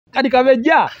kati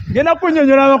Kabejja ngenda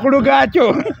kunnyonnyola amakulu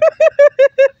gaakyo.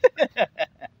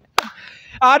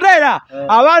 Ate era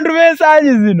abantu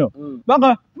b'ensangi zino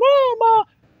banga mama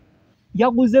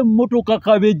yaguze emmotoka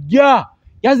Kabejja,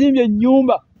 yazimbye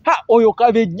ennyumba. Oyo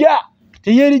Kabejja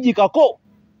teyeerigikako.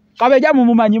 Kabejja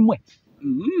mumumanyi mmwe?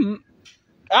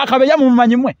 Kabejja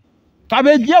mumumanyi mmwe?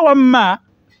 Kabejja wamma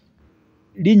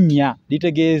linnya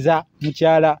litegeeza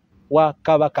mukyala wa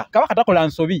Kabaka. Kabaka takola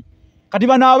nsobi. Kati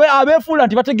bano abeefuula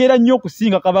nti bategeera nnyo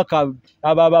okusinga Kabaka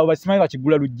basimanyi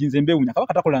bakigula lujjinze mbewunya.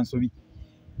 Kabaka takola nsobi.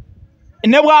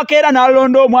 Ne bwakeera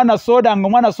n'alonda omwana Soda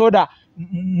ng'omwana Soda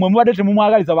mwe mubadde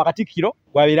temumwagaliza Wakatikkiro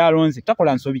bw'abeera alonze.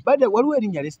 Takola nsobi. Badde waliwo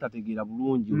erinnya lesitategeera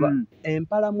bulungi.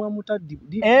 Empalamwa Mutaddibwa.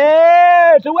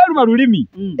 Teweeruma lulimi.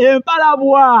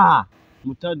 Empalabwa.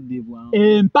 Mutaddibwa.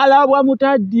 Empalabwa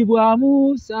Mutaddibwa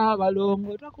Musa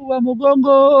balongo takuba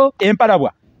mugongo.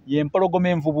 Empalabwa y'empologoma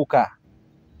envubuka.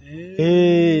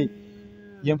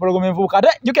 Y'empologoma envubuka. Ate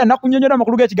jjukira nakunnyonnyola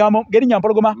amakulu g'ekigambo g'erinnya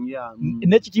mpologoma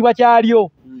n'ekitiibwa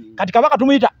kyalyo. Kati Kabaka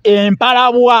tumuyita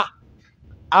empalabwa.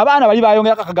 Abaana bali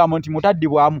bayongerako akagambo nti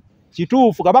Mutaddibwamu.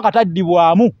 Kituufu Kabaka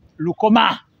taddibwamu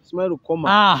lukoma. Simanyi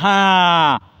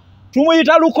lukoma.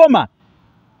 Tumuyita lukoma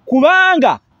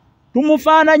kubanga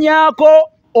tumufaananyako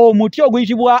omuti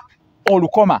oguyitibwa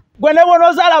olukoma. Gwe ne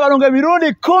bw'onoozaala abalongo emirundi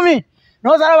 10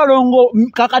 n'ozaala abalongo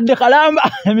kakadde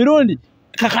kalamba emirundi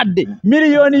kakadde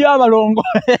miliyoni y'abalongo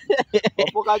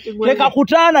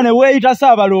tekakutaana ne weeyita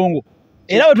Saabalongo.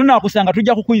 Era we tunaakusanga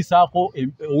tujja kukuyisaako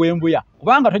ow'embuya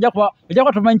kubanga tojja kuba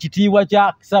tumanyi kitiibwa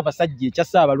kya Ssaabasajja ekya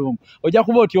Saabalongo. Ojja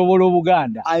kuba otyobola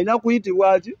Obuganda. Alina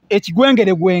kuyitibwa ki?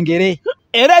 Ekigwengere.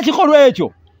 Era ekikolwa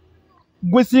ekyo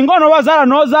gwe singa onoobazaala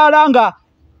n'ozaala nga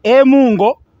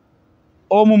emungo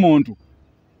omumuntu.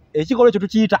 Ekikolwa ekyo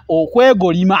tukiyita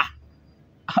okwegolima.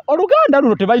 Oluganda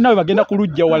luno tebalina we bagenda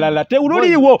kulujja walala.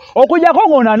 Teululiiwo okugyako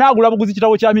ng'ono anaagula buguzi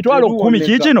kitabo kya mitwalo 10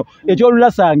 kiikino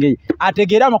ekyolulasange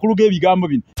ategeera amakulu g'ebigambo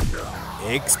bino.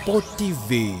 Export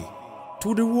TV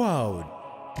to the world.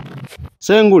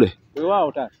 Sengule.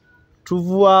 Weewaawo taata.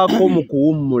 Tuvaako mu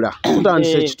kuwummula.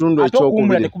 Tutandise ekitundu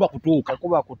ekyokubiri. Kuba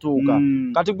kutuuka.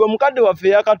 Kati gwe mukadde waffe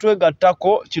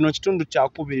yakatwegattako kino kitundu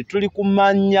kyakubiri. Tuli ku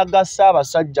mannya ga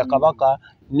Ssaabasajja Kabaka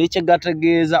nekye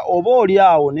gategeeza oba oli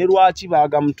awo ne lwaki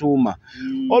baagamutuuma.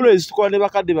 Always tukola ne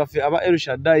bakadde baffe aba El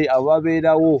Shaddai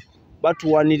ababeerawo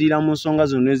batuwanirira mu nsonga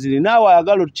zino eziri. Naawe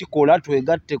ayagala okikola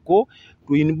twegatteko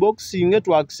tu inboxing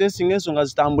tu accessing ensonga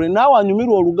zitambule. Naawe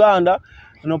anyumirwa Oluganda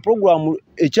no program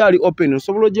ekyali open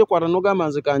osobola ogyekwata n'ogamba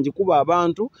nze kanjikuba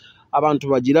abantu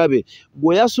bagirabe.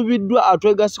 Bwe yasubiddwa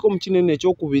atwegasiko mu kinene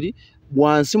ekyokubiri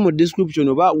bwansi mu description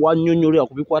oba wannyonnyolera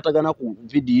kubikwatagana ku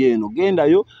video eno.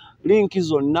 Gendayo link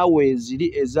zonna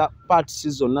weeziri eza parts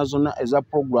zonna eza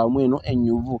program eno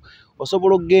enyuvu.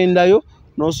 Osobola okgendayo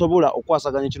n'osobola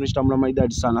okwasaganya kino kitambula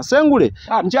maidadi sana. Sengule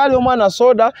nkyali omwana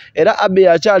Soda era abe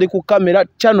akyali ku kamera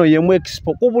channel yemu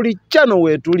Expo ku buli channel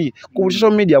weetuli ku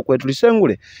social media kwetuli.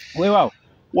 Sengule weewaawo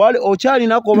wali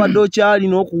okyalinako obadde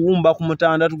okyalina okuwumba ku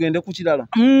mutanda tugende ku kirala.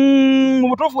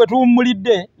 Omutuufu we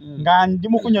tuwummulidde nga ndi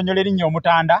mu kunnyonnyola erinnya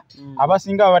omutanda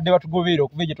abasinga babadde batugoberera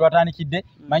okuva gye twatandikidde.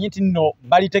 Manyi nti nno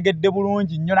balitegedde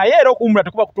bulungi nnyo naye era okuwummula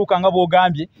tekuba kutuuka nga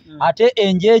bw'ogambye. Ate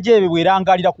enjeeje ebyo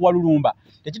bw'erangalira kuwalulumba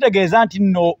tekitegeeza nti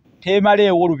nno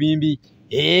teemaleewo lubimbi.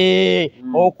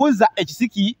 Okuzza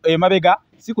ekisiki emabega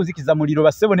si kuzikiza muliro.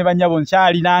 Bassebo ne bannyabo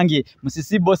nkyali nange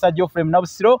Musisibo Sajjofrem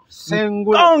Nabusiro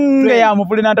Sengule ya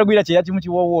muvule n'antagwira kye yati mu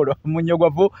kiwowolo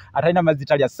munyogwavu atalina mazzi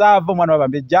talya Saava omwana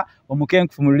w'Abambejja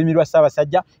omukenkufu mu lulimi lwa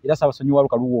Ssaabasajja era Ssaabasonyi wa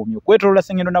Luka luwoomyo kwetolola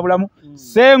Sengendo na bulamu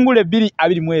Sengule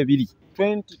 2022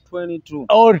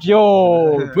 otyo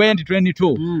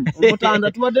 2022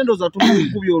 omutanda tubadde ndoza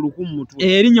tumukubye olukumu mutwe.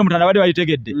 Erinnya omutanda badde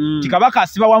balitegedde ti Kabaka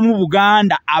asiba wamu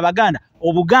Buganda Abaganda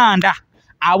Obuganda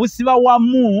abusiba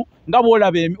wamu nga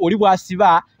bwolaba oli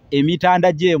bwasiba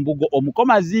emitanda gy'embugo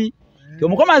omukomazi.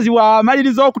 Omukomazi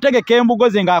bw'amaliriza okutegeka embugo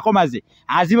ze ng'akomaze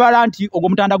azibala nti ogwo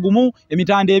mutanda gumu,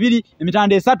 emitanda 2,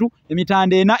 emitanda 3,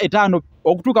 emitanda 4, 5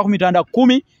 okutuuka ku mitanda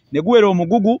 10 ne guwera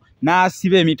omugugu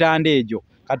n'asiba emitanda egyo.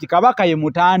 Kati Kabaka ye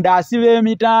mutanda asiba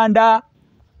emitanda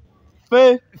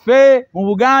fe mu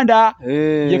Buganda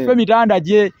yefe emitanda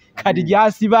gye kati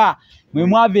gyasiba mwe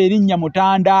mwava erinnya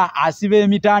mutanda asiba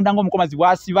emitanda ng'omukomazi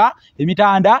bw'asiba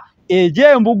emitanda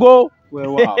egy'embugo.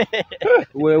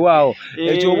 Weewaawo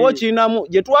ekyo oba okirinamu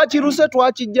gye twakiruse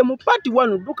twakijje mu part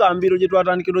 1 dukambiro gye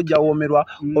twatandikira ojjawoomerwa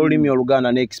olulimi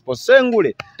Oluganda ne Expo.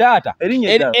 Sengule taata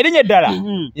erinnya eddala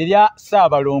erya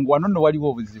Saabalongo. Wano nno waliwo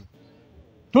obuzibu,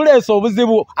 tuleese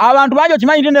obuzibu. Abantu bangi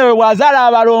okimanyi nti newe bwazaala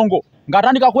abalongo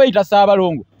ng'atandika kweyita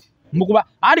Saabalongo mukuba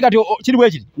andi kati kiri bwe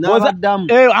kiri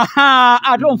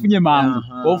ate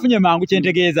onfunye mangu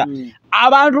kyentegeeza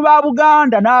abantu ba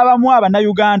Buganda n'abamu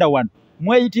abannayuganda wano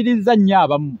mweyitiriza nnyo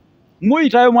abamu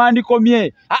muyitayo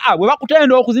mwandikomye bwe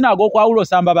bakutenda okuzina ag'okwawula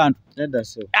osamba bantu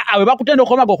bwe bakutenda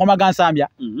okomaga okomaga nsambya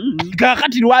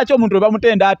kakati lwaki omuntu bwe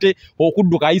bamutenda ate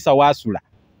okudduka ayisa waasula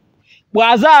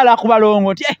bw'azaala ku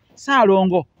balongo nti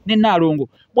Saalongo ne Naalongo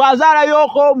bw'azaala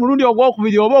Yooko mulundi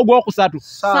ogwokubiri oba ogwokusatu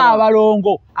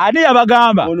Saabalongo ani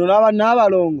yabagamba ono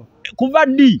n'abalongo kuva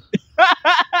ddi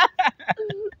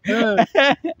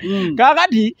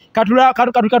kakati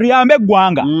katuyambe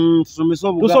eggwanga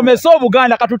tusomese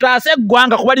Obuganda katutaase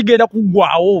eggwanga kuba ligenda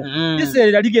kuggwawo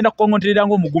kiseera ligenda kukongonterera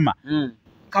ng'omuguma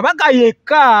Kabaka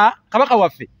yekka Kabaka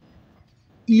waffe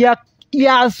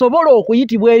yasobola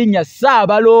okuyitibwa erinnya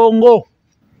Saabalongo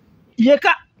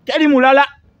yekka teri mulala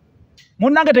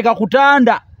munnange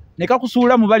tekakutanda ne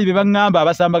kakusuula mu bali be baŋŋamba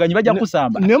abasambaganyi bajja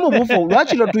kusamba ne mu bufo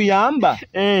lwaki totuyamba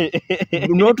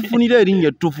n'otufunira erinnya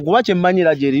ettuufu kuba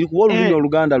kyemmanyira gye riri kuba olulimi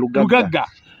Oluganda lugagga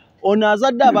ono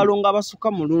azadde abalongo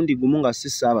abasukka mulundi gumu nga si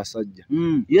Ssaabasajja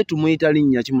ye tumuyita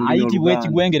linnya ki mu lulimi Oluganda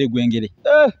ayitibwa ekigwengere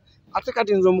ate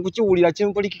kati nze mu kukiwulira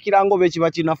kyempulikikira ng'oba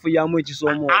ekiba kinafuyamu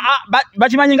ekisomo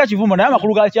bakimanyi nga kivumo naye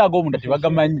amakulu gakyago omunda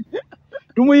tebagamanyi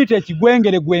tumuyita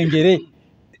ekigwengere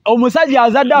omusajja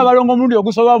azadde abalongo omulundi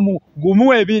ogusoba mu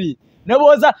gumu ebiri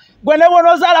nebwoza gwe ne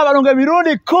bw'onoozaala abalongo emirundi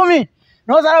 10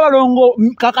 n'ozaala abalongo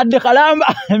kakadde kalamba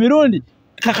emirundi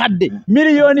kakadde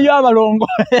miliyoni y'abalongo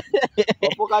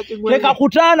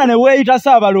tekakutaana ne weeyita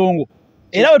Saabalongo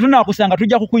era bwe tunaakusanga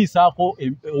tujja kukuyisaako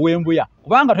ow'embuya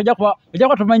kubanga tojja kuba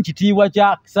tumanyi kitiibwa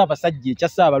kya Ssaabasajja ekya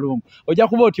Saabalongo ojja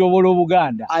kuba otyobola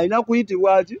Obuganda alina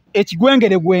kuyitibwa ki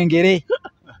ekigwengere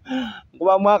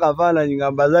kubamu akafaananyi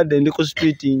nga mbazadde ndi ku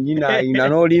street nyina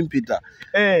n'olimpita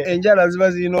enjala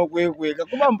ziba zirina okwekweka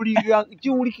kuba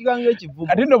kiwulikika ng'ekivumo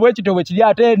kati nno bwe kito bwe kiri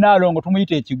ate Naalongo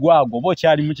tumuyita ekigwagwa oba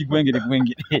okyali mu kigwengere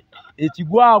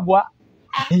ekigwagwa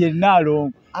ye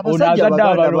Naalongo abasajja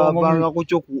Abaganda bavanga ku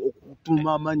kyo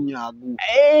okutuma amannya ago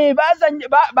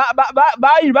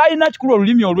baalina kikulu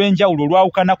olulimi olw'enjawulo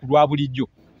olwawukana ku lwa bulijjo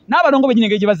n'abalongo benyini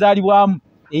engeri gye bazaalibwamu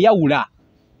eyawula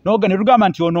noga ne tugamba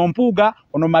nti ono Mpuuga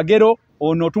ono Magero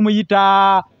ono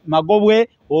tumuyita Magobwe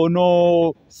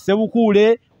ono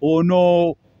Sebukuule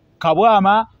ono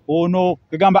Kabwama ono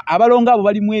kegamba abalongo abo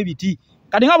balimu ebiti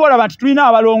kati nga bolaba nti tulina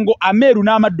abalongo ameeru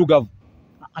n'amaddugavu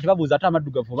kati babuuza ate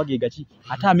amaddugavu oba ge gaki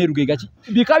ate ameeru ge gaki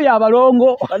bika bya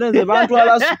abalongo kanenze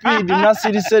bantwala speed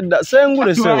nasiri sedda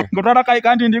sengule sewe ngotwala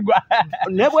kanti ndigwa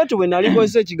ne bwetu bwe nali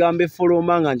kozesa ekigambo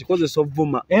effoloma nga nkikozesa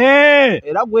ovuma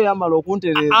era gwe yamala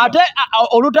okuntereza ate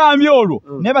olutambi olwo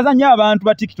nebazannyo abantu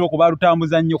ba TikTok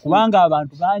balutambuza nnyo kubanga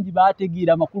abantu bangi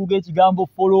bategeera amakulu g'ekigambo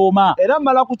foloma era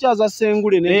mala kukyaza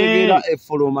sengule netegeera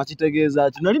effoloma kitegeeza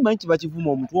ati nali manyi kiba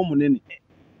kivuma omutwe omunene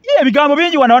ebigambo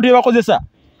bingi wana abantu bebakozesa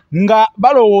nga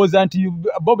balowooza nti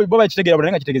boba kitegeera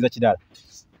bulaga kitegeeza kidala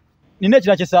nina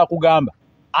ekira kyesaa kugamba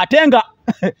ate nga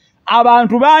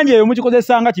abantu bangi eyo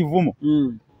mukikozesa nga kivumo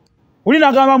uli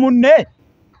nagamba munne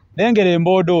lengera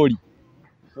emboodooli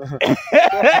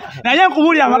naye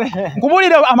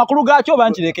nkubuulira amakulu gaakyo oba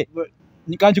nkireke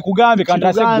kankikugambe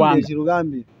kantase eggwanga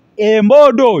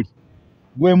emboodooli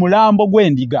gwe mulambo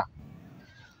gw'endiga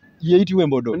yeyitibwa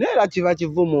emboodooli neera kiba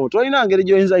kivumo tolina ngeri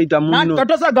gy'oyinza yita munno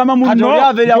katosagamba munno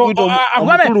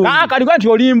kaligwa nti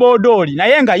oli mboodooli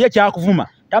naye nga ye kyakuvuma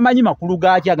tamanyi makulu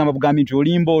gaakyo agamba bugambi nti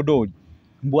oli mboodooli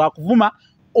mbwakuvuma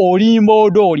oli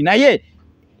mboodooli naye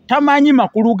tamanyi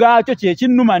makulu gaakyo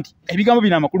kyekinnuma nti ebigambo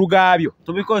bino amakulu gaabyo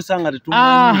tubikozesa nga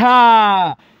tetumanyi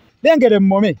lengera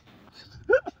emmome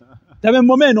taba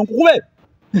emmome eno nkukube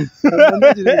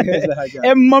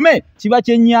emmome kiba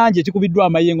kyennyanja ekikubiddwa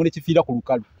amayengo ne kifiira ku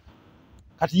lukalu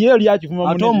kati yeyo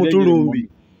lyakivuma ate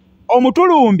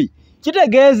omutulumbi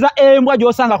kitegeeza embwa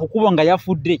gy'osanga ku kkubo nga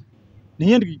yafudde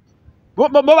naye bo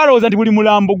balowooza nti buli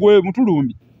mulambo gwe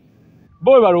mutulumbi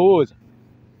bo we balowooza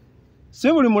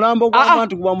si buli mulambo gwamba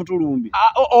nti guba mutulumbi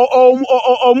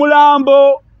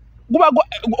omulambo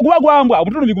guba gwambwa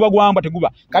omutulumbi guba gwambwa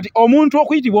teguba kati omuntu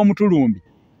okuyitibwa omutulumbi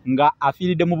nga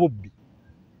afiiridde mu bubbi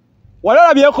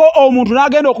walalabyeko omuntu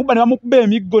n'agenda okubba ne bamukuba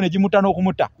emiggo ne gimuta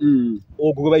n'okumuta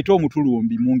ogwo gwe bayita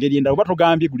omutulumbi mu ngeri endala oba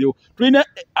togambye gulyewo tulina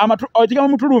ekigambo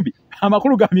mutulumbi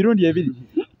amakulu ga mirundi ebiri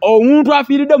omuntu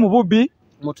afiiridde mu bubbi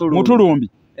mutulumbi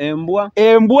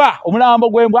embwa omulambo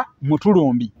gw'embwa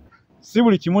mutulumbi si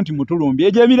buli kimu nti mutulumbi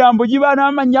egyo emirambo giba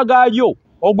n'amannya gaalyo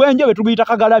ogw'enjobe tuguyita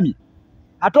kagalamye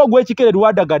ate ogw'ekikere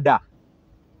lwadagada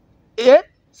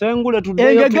sengule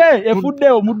tuddeyo engege efudde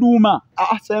omuduuma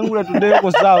sengule tuddeyo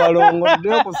ku Saabalongo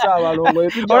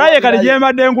olaye kati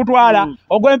gyembadde nkutwala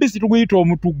ogw'empisi tuguyita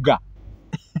omutugga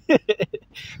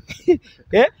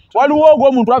waliwo ogwo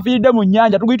omuntu afiiridde mu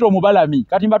nnyanja tuguyita omubalami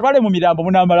kati mbatwale mu mirambo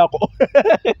munamalako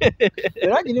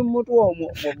era giri mu mutwe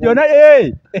omwo yona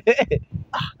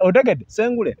otegedde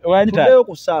sengule tuddeyo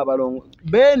ku Ssaabalongo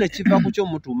bene kiva ku kyo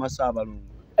mutuuma Ssaabalongo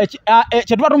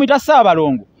kye tuba tumuyita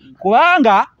Ssaabalongo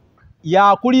kubanga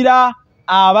yakulira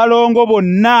abalongo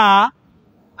bonna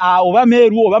oba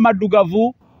Meeru oba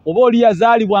Maddugavu oba oli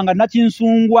yazaalibwa nga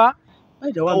Nakinsungwa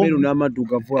Meeru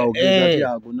n'Amaddugavu awo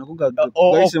ago nako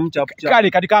gayisemu kyapu kale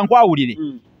kati kankwawulire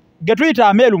ge tuyita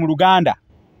Ameeru mu Luganda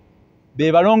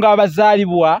be balongo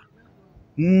abazaalibwa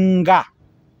nga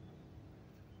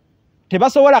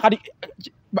tebasobola kati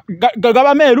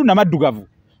gaba Meeru na Maddugavu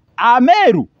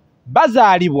Ameeru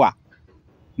bazaalibwa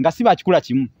nga si bakikula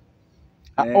kimu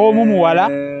omu muwala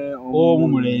omu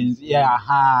mulenzi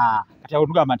kati awo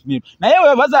tugamba nti Meeru naye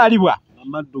we bazaalibwa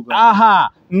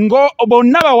ngo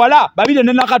bonna bawala babire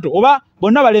ne Nakato oba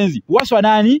bonna balenzi waswa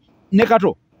nani ne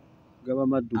Kato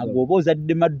agoba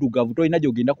ozadde Maddugavu tolina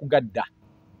gy'ogenda kugadda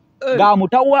nga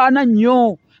mutawaana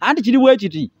nnyo anti kiri bwe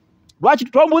kiti lwaki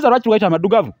tombuuza lwaki tugayita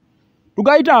Maddugavu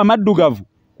tugayita Amaddugavu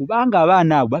kubanga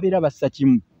abaana abo babeera bassa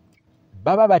kimu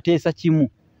baba bateesa kimu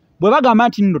bwe bagamba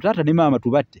nti nno taata ne maama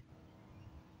tubatte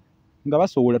nga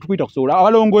basowola tukuyita kusowola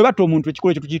abalongo we batta omuntu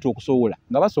ekikolo kye tukiyita okusowola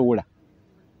nga basowola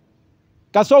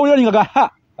kasowuliro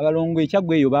nga abalongo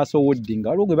ekyagwe eyo basowodde nga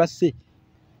waliwo gwe basse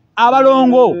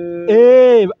abalongo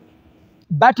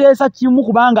bateesa kimu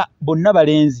kubanga bonna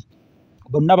balenzi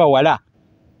bonna bawala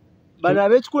bana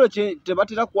ab'ekikolo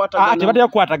tebatera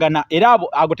kukwatagana era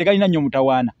ago tegalina nnyo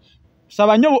mutawaana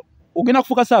saba nnyo ogenda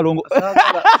kufuuka Ssaalongo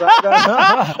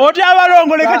oti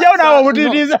abalongo leka jawo naawe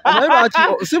obutiitiiza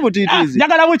si butiitiizi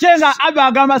njagala bucenga abe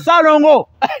agamba Ssaalongo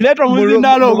leeta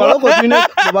omuzindalongo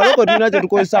mubaloko tulina kye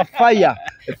tukozesa fire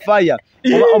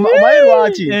omanyi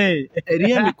lwaki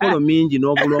eriyo emikolo mingi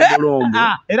n'obulombolombo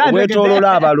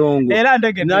obwetoolola abalongo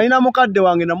nalina mukadde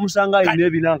wange namusanga alina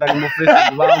ebinanga ne mu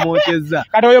Facebook bamwokyezza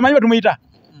kati oyo manyi betumuyita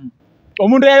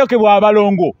omuntu eyayokebwa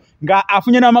abalongo nga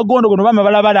afunye n'amagondo gono bama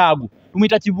balabalaago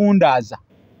tumuyita kibundaaza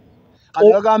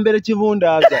agambere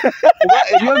kibundaaza kuba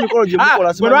eriyo emikolo gye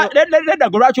mukola ledda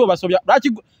gwe lwaki obasobya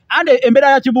lwaki ande embeera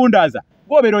ya kibundaaza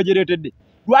gwobeera ogireetedde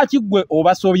lwaki gwe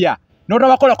obasobya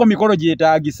n'otabakolako mikolo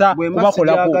gyetaagisa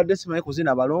kubakolako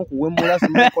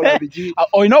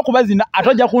olina okubazina ate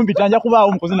ojja kumpita nja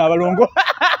kubaawo mu kuzina abalongo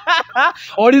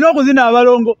olina okuzina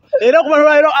abalongo era okumana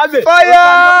olwaleero abe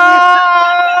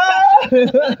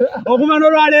okumana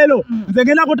olwaleero nze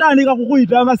ngenda kutandika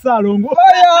kukuyita amassaalongo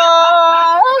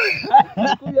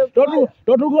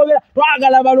totugobera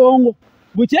twagala abalongo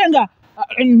bukyenga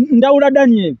Ndawula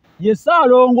Daniel ye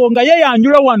Ssaalongo nga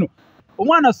yeyanjula wano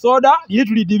omwana soda liri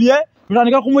tulidibye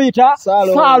tutandika kumuyita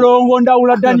Ssaalongo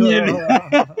Ndawula Daniel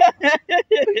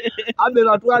abe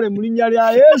batwale mu linnya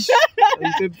lya Yesu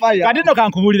kati nno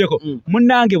kankubulireko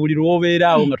munnange buli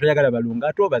lwobeeraawo nga toyagala balunga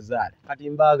ate obazaala kati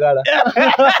mbaagala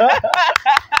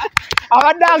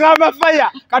abadde agamba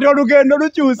faya kati olugendo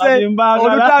lukyuse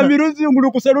olutambi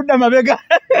luzingulukuse ludda mabega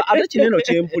ate kineno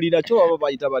kyempulira kyo baba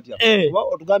bayita batya kuba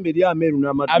otugambe eri Ameeru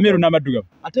n'Amaddugavu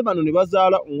ate bano ne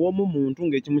bazaala ng'omu muntu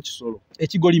ng'ekimu kisolo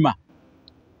ekigolima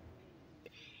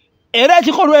era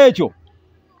ekikolwa ekyo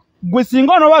gwe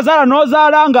singa onobazaala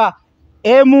n'ozaala nga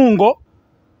emungo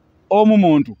omu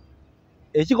muntu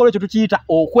ekikolwa ekyo tukiyita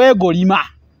okwegolima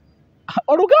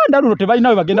Oluganda luno tebalina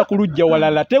we bagenda kulujja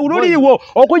walala teululiwo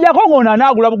okujjako ng'ono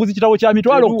anaagula buguzi kitabo kya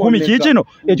mitwalo 10 kiikino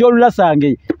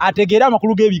ekyolulasange ategeera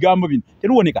amakulu g'ebigambo bino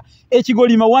teruwoneka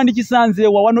ekigolima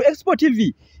wandikisanzeewa wano Expo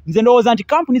TV nze ndowooza nti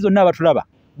kampuni zonna abatulaba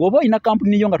bw'oba olina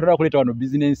kampuni yo nga tolaba kuleeta wano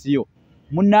bizinensi yo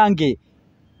munnange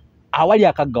awali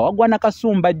akagga wagwana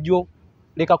kasumba jjo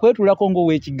leka kwetulako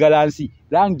ng'oweekiggalansi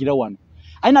langira wano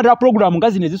ayina ddala pulogulaamu nga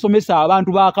zino ezisomesa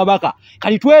abantu ba Kabaka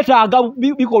kati twetaaga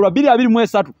bikolwa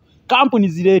 223 kampuni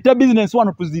zireete business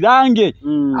wano tuzirange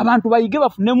abantu bayige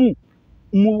bafunemu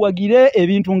muwagire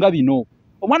ebintu nga bino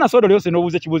omwana sodo lyose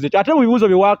n'obuuza ekibuuzo ekyo ate mu bibuuzo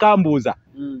bye waakambuuza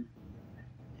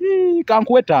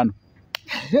kankuwe 5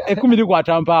 10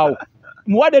 kwatampaawo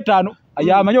muwadde 5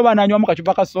 yamanyi oba ananywamu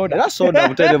kacupa ka soda era soda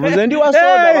buterevu nze ndi wa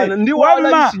soda ndi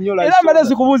wala isinyola era mbadde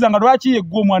zikubuuza nga lwaki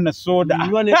yeggwa omwana soda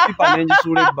nywa ne pipa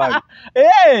n'enjisuula ebbali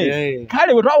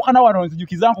kale bwe twawukana wano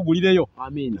nzijukiza nkugulireyo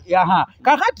amina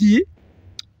kakati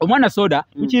omwana soda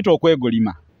tukiyita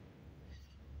okwegolima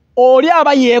oli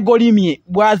aba yeegolimye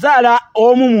bw'azaala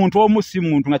omu muntu omu si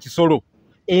muntu nga kisolo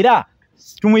era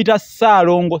tumuyita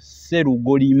Ssaalongo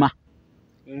Sserugolima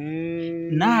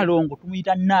Naalongo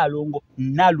tumuyita Naalongo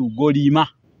Nalugolima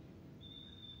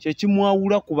kye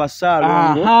kimwawula ku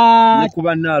Bassaalongo ne ku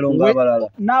Bannaalongo abalala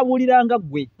naabuliranga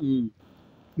ggwe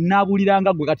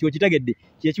nabuliranga gwe kati okitegedde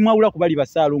kye kimwawula kubali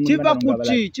basaalongo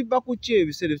kiba kuki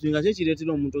ebiseera nga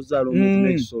kireetera omuntu ozaala omuntu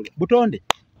n'ekisolo butonde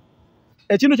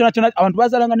ekintu kyona abantu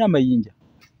bazaalanga n'amayinja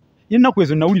yennaku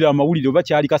ezo nawulira amawulire oba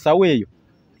kyali kasawo eyo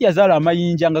yazaala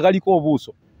amayinja nga galiko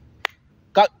obuuso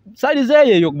salize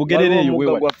eyo bugerere eyo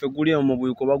wewe gwaffe guli mu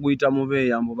buyiko baguyita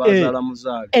mubeeya mbu bazaala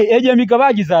muzaale ejo emiga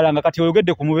bagizaalanga kati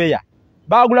oyogedde ku mubeeya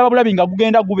bagula babulabi nga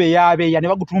gugenda gubeeyabeeya ne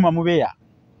bagutuuma mubeeya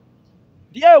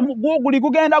guli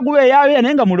gugenda gubeeyabeeya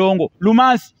naye nga mulongo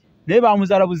lumansi naye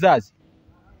bamuzaala buzaazi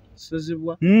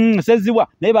sezibwa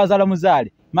naye bazaala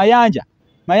muzaale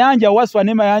mayanja waswa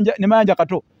ne mayanja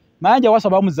kato mayanja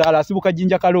waswa bamuzaala asibuka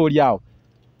jinja kalooli awo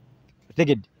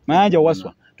tegedde mayanja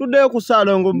waswa tuddeyo ku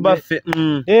Ssaalongo baffe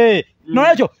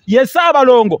nolwekyo ye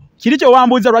Ssaabalongo kiri kye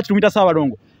wambuuza lwaki tumuyita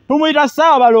Ssaabalongo tumuyita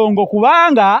Ssaabalongo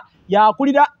kubanga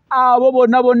yakulira abo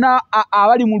bonna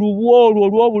abali mu lubu olwo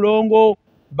olw'obulongo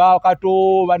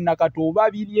bakato bannakato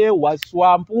babirye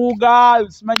waswa mpuuga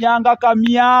simanyanga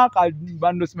kamya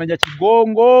bano simanya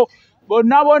kigongo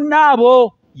bonna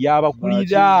abo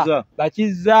yabakulira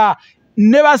bakiza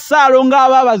ne Bassaalongo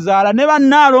ababazaala ne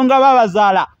Bannaalongo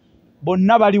ababazaala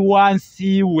bonna bali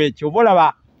wansi we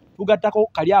kyobolaba tugattako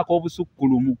kali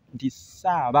ak'obusukkulumu nti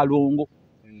Ssaabalongo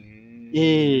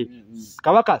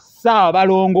Kabaka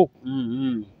Ssaabalongo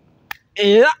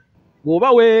era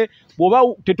bwoba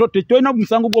tetolina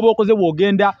musango gwoba okoze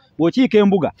bwogenda bw'okiika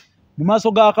embuga mu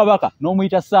maaso ga Kabaka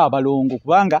n'omuyita Ssaabalongo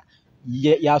kubanga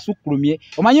yasukkulumye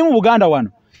omanyi mu Buganda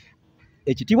wano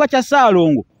ekitiibwa kya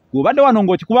Ssaalongo bw'obadde wano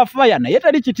ng'okikuba faya naye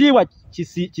tali kitiibwa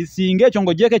kisinga ekyo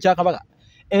ng'ogyeko ekya Kabaka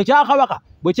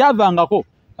bwe kyavangako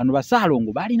bano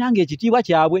Bassaalongo baalinanga ekitiibwa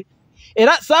kyabwe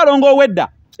era Ssaalongo owedda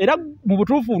era mu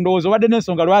butuufu ndowooza obadde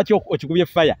n'ensonga lwaki okikubye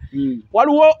faya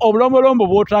waliwo obulombolombo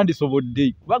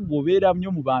bw'otandisobodde kuba gweobeera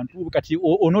nnyo mu bantu kati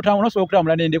onosobola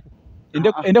okutambula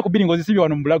n'endeku bbiri ng'ozisibye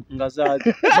wano mu bulago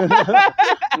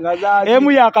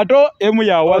emu ya kato emu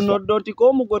ya waswa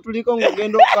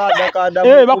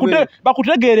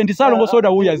bakutegeere nti Ssaalongo soda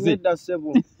wuyaze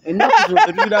ennaku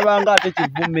zose tulirabanga ate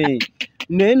kivume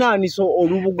naye naaniso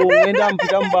olubugo ngenda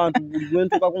mpita mu bantu buli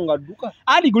gwentukako nga dduka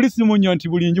andi guli simu nnyo nti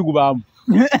buli njugu baamu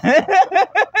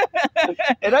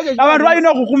abantu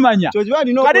balina okukumanya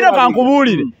kadino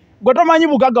kankubuulire gwe tomanyi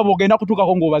bugagga bwogenda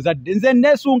kutuukako ng'obazadde nze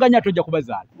neesunganya tojja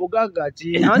kubazaala bugagga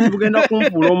ki anti bugenda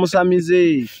kunfuula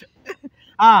omusamize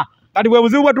kati bwe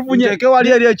buzibu bwe tufunye nteeke wali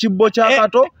eri ekibbo kya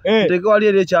kato nteeke wali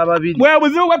eri ekyababiri bwe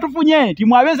buzibu bwe tufunye nti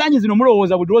mwab'ensanyi zino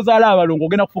mulowooza buli lwozaala abalongo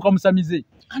ogenda kufuuka musamize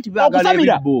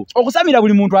okusamira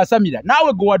buli muntu asamira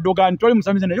naawe gwe wadde ogaa nti oli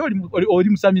musamize naye oli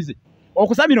musamize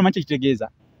okusamira omanyi kyekitegeza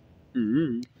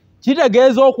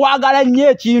kitegeeza okwagala nnyo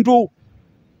ekintu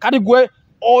kati gwe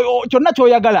kyonna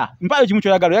kyoyagala mpayo kimu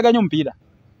kyoyagala oyagala nnyo omupiira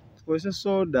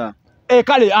soda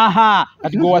kale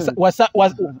kati gwe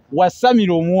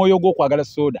wasamira omwoyo gw'okwagala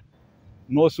soda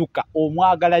n'osukka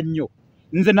omwagala nnyo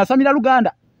nze nasamira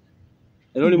Luganda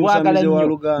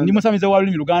ndi musamize wa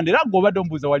lulimi Luganda era gwe obadde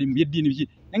omubuuza wali mu byeddiini biki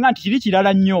nenga nti kiri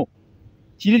kirala nnyo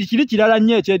kiri kirala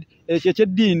nnyo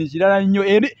ekyeddiini kirala nnyo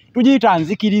tugiyita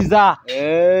nzikiriza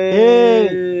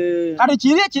kati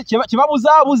kiri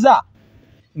kibabuzaabuza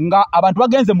nga abantu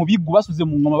bagenze mu biggu basuze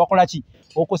mu ngoma bakola ki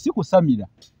okwo si kusamira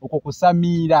okwo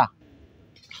kusamiira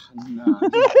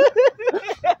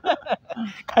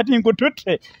kati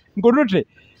nkututte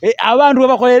abantu bwe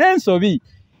bakolera ensobi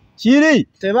kiri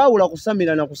tebaawula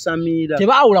kusamira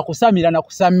na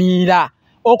kusamiira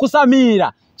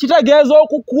okusamiira kitegeeza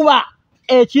okukuba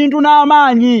ekintu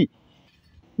n'amaanyi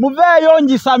muveeyo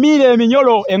ngisamiira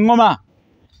eminyolo eŋŋoma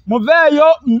muveeyo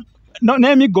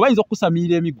n'emiggo bayinza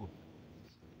okusamiira emiggo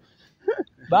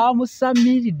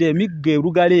bamusamiiridde emiggo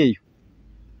erugala eyo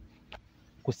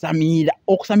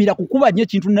okusamira kukuba nnyo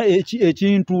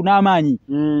ekintu n'amaanyi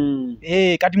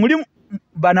kati muli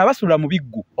bano abasula mu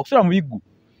biggu okusula mu biggu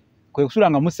kwe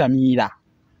kusula nga musamiira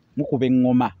mukuba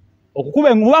eŋŋoma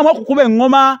mubamu okukuba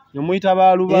eŋŋoma nemuyita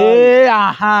baaluba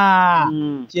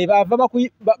kyebava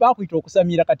bakuyita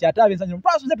okusamiira kati ate ab'ensanyi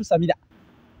twasuze tusamira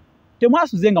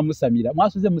temwasuze nga musamira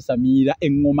mwasuze musamiira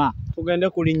eŋŋoma tugende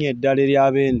ku linnya eddala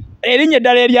eryabeene erinnya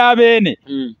eddala eryabeene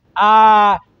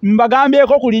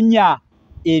mbagambyeko ku linnya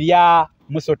erya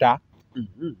Musota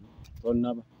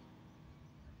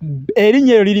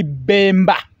erinnya eryo liri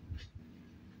Bemba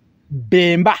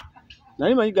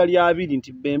naye manyi gali abiri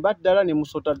nti Bemba ddala ne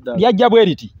Musota ddala lyajja bwe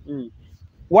riti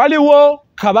waliwo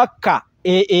Kabaka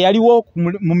eyaliwo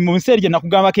mu nsi eri gye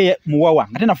nakugambako muwawa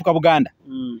nga tenafuuka Buganda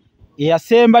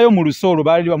eyasembayo mu lusoolo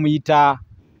baali bamuyita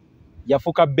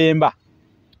yafuuka Bemba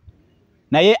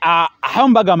naye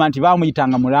ahamu bagamba nti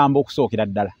baamuyitanga Mulambo okusookera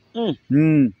ddala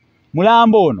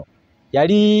Mulambo ono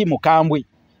yali mukambwe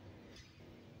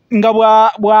nga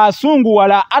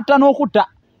bwasunguwala atta n'okutta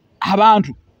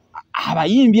abantu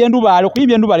abayimbi endubaale.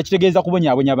 Okuyimba endubaale kitegeeza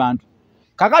kubonyaabonya abantu.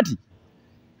 Kakati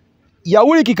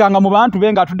yawulikikanga mu bantu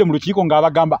be ng'atudde mu lukiiko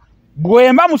ng'abagamba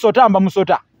bwemba musota mba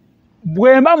musota,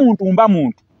 bwemba muntu mba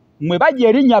muntu, mwe bajja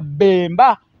erinnya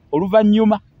Bemba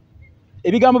oluvannyuma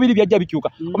ebigambo biri byajja bikyuka.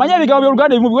 Omanya ebigambo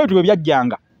by'Oluganda ebimu bwe bwe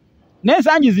byajjanga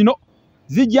n'ensangi zino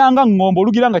zijjanga ngombo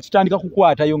olugira nga kitandika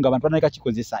kukwatayo nga abantu banaleka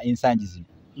kikozesa ensangi zino.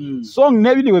 So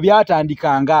n'ebindi bwe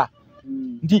byatandikanga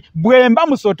nti bwemba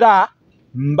musota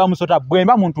mba musota,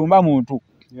 bwemba muntu mba muntu.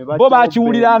 Bo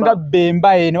bakiwuliranga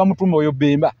Bemba ne bamutuma oyo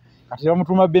Bemba. Kati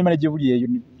bamutuma Bemba ne gye buli eyo.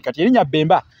 Kati erinnya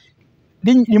Bemba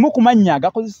limu ku mannya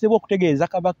gakozesebwa okutegeeza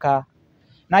Kabaka.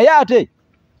 Naye ate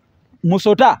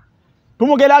musota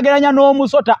tumugeraageranya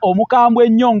n'omusota omukambwe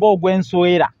ennyo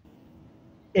ng'ogw'enswera.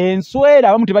 Enswera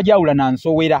abamu tebajawula na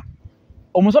nsowera.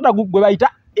 Omusota gwe bayita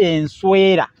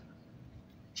enswera.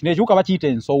 Kino ekiwuka bakiyita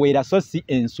ensowera so si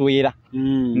enswera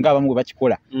ng'abamu bwe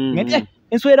bakikola.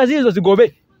 Enswera ziizo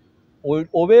zigobe.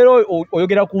 Obeera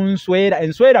oyogera ku nswera.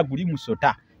 Enswera guli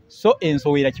musota so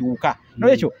ensowera kiwuka.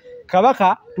 N'ekyo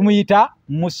Kabaka tumuyita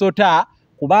musota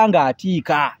kubanga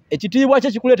atiika. Ekitiibwa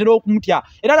kye kikuleetera okumutya.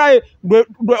 Era naye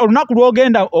olunaku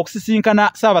lw'ogenda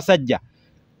okusisinkana Ssaabasajja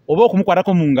oba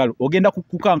okumukwatako mu ngalo ogenda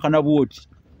kukankana bwoti.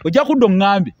 Ojja kudda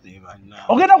oŋŋambe.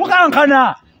 Ogenda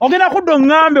kukankana. Ogenda kudda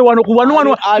oŋŋambe wano ku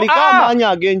wano. Aliko amaanyi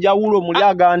ag'enjawulo muli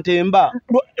agantemba.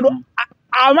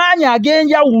 Amaanyi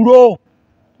ag'enjawulo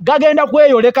gagenda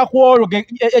kweyoleka ku olwo.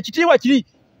 Ekitiibwa kiri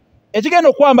ekigenda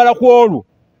okwambala ku olwo.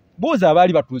 Buuza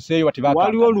abaali batuuseeyo bati baakankana.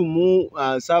 Waliwo lumu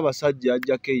Ssaabasajja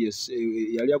ajjako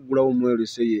yali aggulawo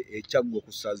omwerese ekyaggo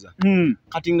ku ssaza.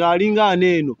 Kati ng'alinga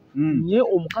aneeno nye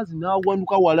omukazi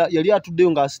n'awanduka wala yali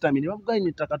atuddeyo ng'asitamye ne bamugaanye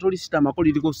ettaka tolisitamako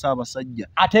liriko Ssaabasajja.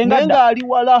 Naye ng'ali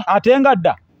wala. Ate nga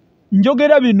dda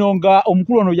njogera bino nga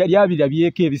omukulu ono yali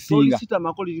abirabyeko ebisinga.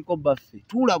 Tolisitamako liriko baffe.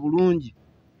 Tuula bulungi.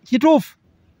 Kituufu.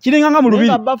 Kiringa nga mu lubiri.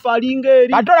 Naye nga baffe alinga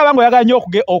eri. Ate olaba ng'oyagala nnyo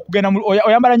okugenda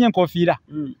oyambala nnyo enkoofiira.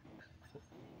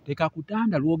 Teka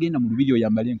kutanda lwogenda mu lubiri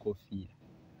oyambale enkoofiira.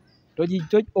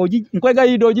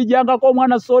 Nkwegayirira ogijjangako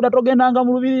omwana soda togendanga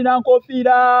mu lubiri na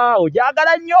nkoofiira.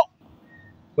 Ojagala nnyo.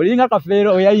 Olinga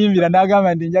Kafeero oyayimbira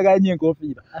n'agamba nti njagala nnyo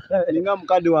enkoofiira. Olinga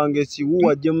mukadde wange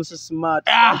Kiwuuwa James Smart.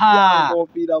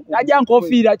 Najja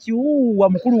nkoofiira Kiwuuwa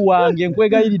mukulu wange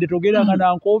nkwegayiridde togendanga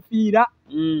na nkoofiira.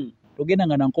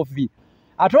 Togendanga na nkoofiira.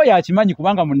 Ate oyo akimanyi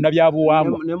kubanga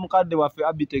munnabyabuwangwa. Ne mukadde waffe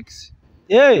Abitex.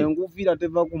 Enkufiira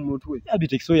teva ku mutwe.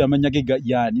 Abitex oyo amanya ge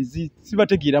yani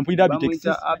sibategeera mpulira Abitex.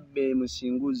 Bamuyita Abbe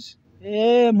Musinguzi.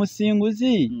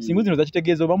 Musinguzi. Musinguzi no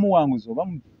zakitegeeza oba muwanguzi oba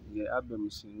Abbe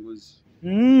Musinguzi.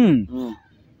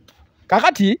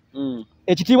 Kakati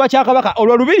ekitiibwa kya Kabaka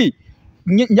olwo lubiri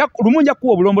lumu nja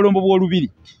kuwa obulombolombo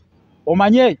bw'olubiri.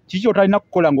 Omanye kiki otalina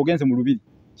kukola ng'ogenze mu lubiri.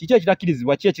 Kiki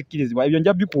ekitakkirizibwa ki ekikkirizibwa ebyo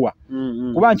nja bikuwa.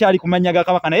 Kuba nkyali kumanya ga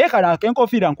Kabaka naye kala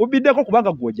akenkofiira nkubiddeko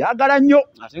kubanga gw'ojagala nnyo.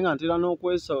 Ate nga ntera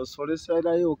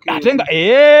n'okwesoleserayo okey. Ate nga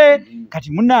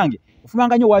kati munnange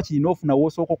ofumanga nnyo waakiri n'ofuna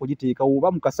w'osooka okugiteeka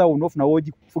oba mu kasawo n'ofuna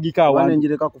w'ogifugika awantu. Oba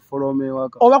njireka kufoloma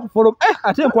ewaka. Oba kufoloma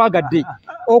ate nkwagadde.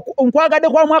 Nkwagadde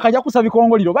kwa mwaka ajja kusaba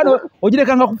bikongoliro oba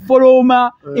ogirekanga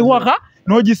kufoloma ewaka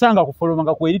n'ogisanga kufoloma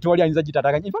nga kweri tewali ayinza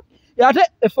gitataganya. Ate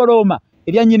efoloma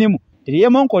erya nnyinimu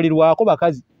teryemonkolirwako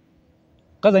bakazi.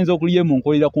 Kaza ayinza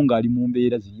okulyemmonkolirako ng'ali mu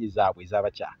mbeera ziri ezaabwe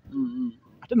ez'abakyala.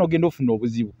 Ate n'ogenda ofuna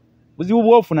obuzibu. Buzibu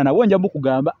bw'ofuna nabwo nja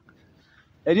bukugamba.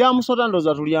 Erya musota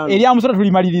ndoza tulyano. Erya musota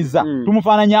tulimaliriza.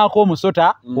 Tumufaananyako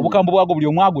omusota obukambwe bwago buli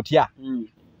omu agutya.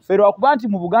 Fero akuba nti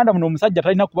mu Buganda muno omusajja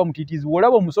talina kuba mutiitizi.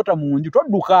 Olaba omusota mu nju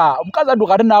todduka. Omukazi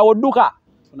adduka ate naawe odduka.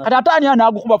 Kati ate ani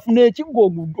anaagukuba funa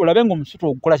ekiggo olabe ng'omusota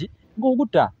ogukola ki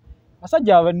ng'ogutta.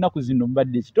 Basajja abalinaku zino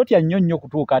mbadde ki totya nnyo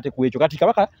kutuuka ate ku ekyo. Kati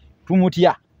Kabaka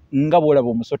tumutya nga bw'olaba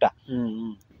omusota.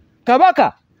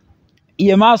 Kabaka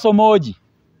ye maaso moogi.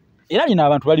 Era lino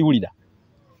abantu baliwulira.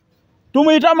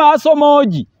 Tumuyita maaso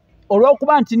moogi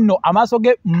olw'okuba nti nno amaaso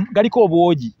ge galiko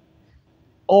obwogi.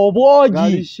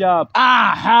 Obwogi. Sharp.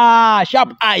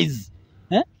 Sharp eyes.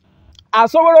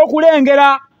 Asobola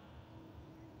okulengera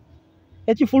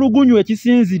ekifulugunyu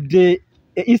ekisinzidde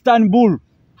Istanbul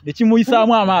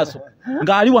ekimuyisaamu amaaso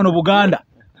ng'ali wano Buganda.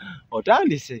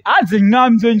 Otandise.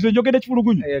 Nze njogedde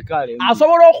ekifulugunyu.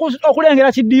 Asobola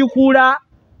okulengera kiddiikuula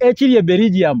ekiri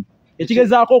Belgium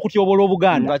ekigezaako okutyobola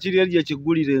Obuganda. Nga kiri eri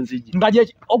ekigulira enzigi. Nga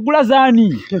oggula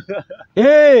zaani.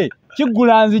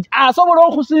 Kiggula nzigi. Asobola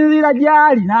okusinziira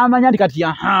gy'ali n'amanya nti kati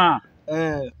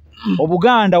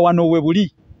Obuganda wano we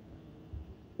buli.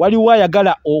 Waliwo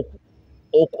ayagala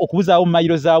okubuzaawo mu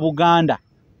mayiro za Buganda.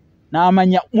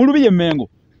 N'amanya mu lubiri emmengo.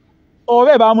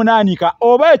 oba bamunaanika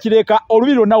oba ekireka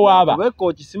olubiri lwonna waaba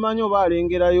abekooki simanyi oba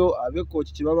alengerayo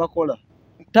abekooki kye babakola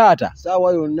taata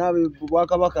saawa yonna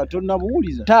bwakabaka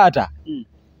tonnabuwuliza taata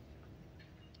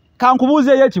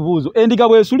kankubuuzeeyo ekibuuzo endiga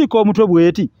bwesulika omutwe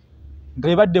bweti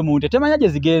ng'ebadde mu nte temanya gye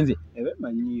zigenze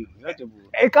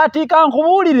kati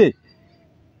kankubuulire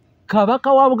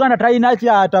kabaka wa Buganda talina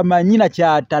kyatamanyi na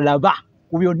kyatalaba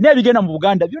ku byonna ebigenda mu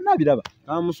Buganda byonna biraba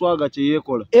amuswaga kye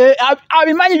yeekola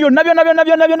abimanyi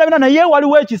byonna naye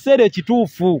waliwo ekiseera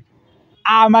ekituufu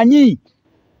amanyi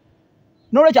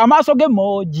n'olwekyo amaaso ge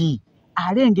moogi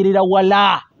alengerera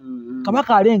wala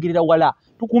kabaka alengerera wala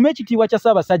tukuume ekitiibwa kya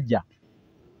Ssaabasajja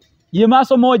ye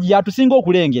maaso moogi yatusinga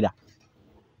okulengera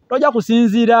tojja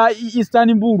kusinziira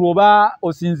Istanbul oba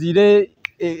osinziire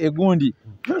egundi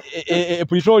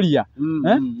Pretoria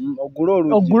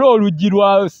ogula oluggi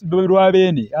lwa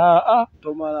Beene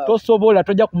tosobola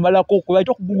tojja kumalako okuba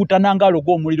okuguguta ngalo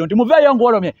gw'omuliro nti muveeyo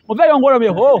ng'olomye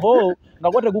hoho nga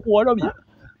gwo tegukuwolomye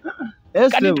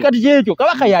kati kyekyo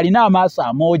kabaka yalina amaaso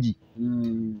amoogi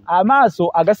amaaso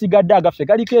agasigadde agaffe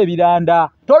galiko ebiranda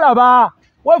tolaba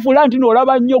wefuula nti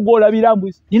n'olaba nnyo gw'olabira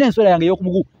mbu nina enswera yange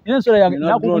ey'okumugu nina enswera yange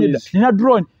nina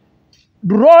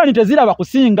drone teziraba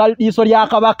kusinga liiso lya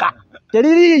kabaka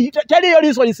teriyo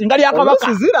liiso lisinga lya kabaka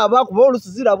siziraba kuba olusi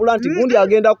zirabula nti gundi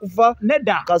agenda kufa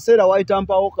nedda kaseera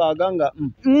wayitampawo kaaga nga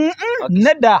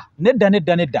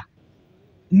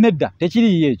nedda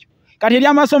tekiriyo ekyo kati eri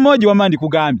amaaso moogi wama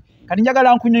ndikugambye kati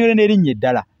njagala nkunyonyole n'erinnya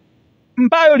eddala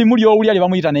mpaayo limu ly'owulya lye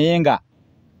bamuyita naye nga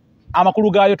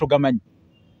amakulu gaayo togamanyi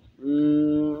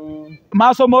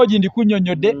maaso moogi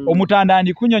ndikunyonyodde omutanda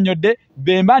ndikunyonyodde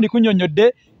bemba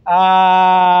ndikunyonyodde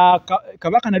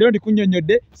kabaka nalyo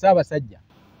ndikunyonyodde Ssaabasajja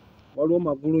waliwo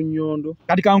magulu nnyondo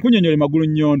kati kankunyonyole magulu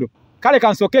nnyondo kale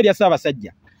kansooke erya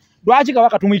Ssaabasajja lwaki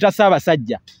kabaka tumuyita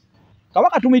Ssaabasajja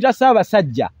kabaka tumuyita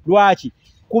Ssaabasajja lwaki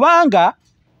kubanga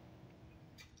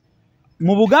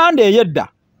mu Buganda eyedda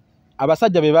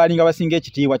abasajja be baalinga basinga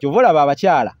ekitiibwa kyova olaba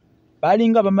abakyala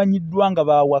baalinga bamanyiddwa nga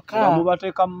bawaka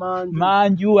mubateeka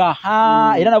manju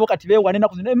era nabo kati beewane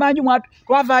ennaku zino manju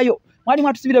twavaayo mwali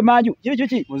mwatusibire manju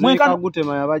kiki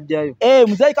Kagutema yabajjayo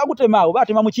muzeeyi Kagutema oba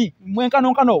atema muki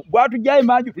mwenkanonkano gwatujjayo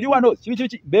manju tuli wano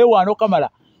kiki beewaano kamala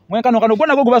mwenkanonkano gwo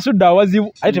nagwo gubasudde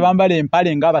awazibu ate tebambala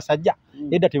empale ng'abasajja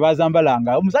edda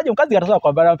tebazambalanga omusajja omukazi gatasobola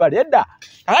kwambala mpale edda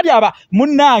kakati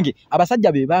munnange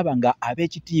abasajja be baaba nga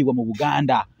ab'ekitiibwa mu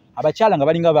Buganda abakyala nga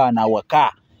balinga baana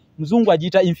waka muzungu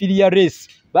agiyita inferior race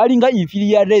balinga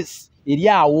inferior race eri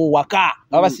awo waka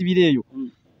babasibira eyo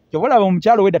kyova olaba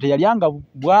omukyalo wedda teyalyanga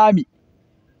bwami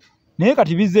naye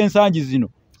kati bizza ensangi zino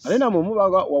ale namwe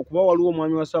mubaga wakuba waliwo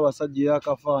omwami wa Ssaabasajja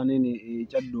yakafa nene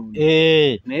ekyaddongo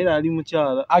naye ali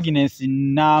mukyala Agnes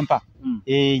Nampa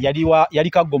yali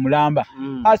Kaggo Mulamba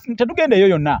tetugenda eyo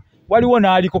yonna waliwo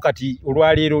n'aliko kati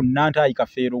olwaleero Nantayi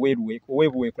Kafeero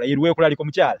weebuweekula yeruweekula aliko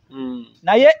mukyala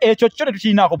naye ekyo kyo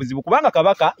tetukirinaako buzibu kubanga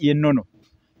kabaka yennono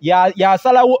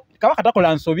yasalawo kabaka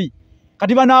takola nsobi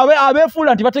kati bano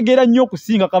abeefuula nti bategeera nnyo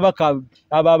okusinga kabaka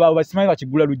basimanyi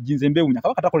bakigula lujjinze mbewunya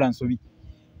kabaka takola nsobi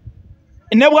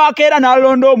ne bwakeera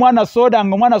n'alonda omwana soda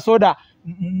nga omwana soda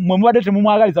mwe mubadde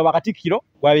temumwagaliza wakatikkiro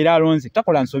bw'abeera alonze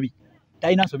takola nsobi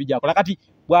talina nsobi gyakola kati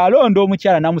bw'alonda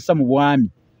omukyala n'amussa mu bwami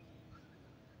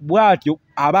bw'atyo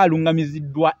aba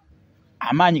alungamiziddwa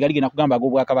amaanyi gali gena kugamba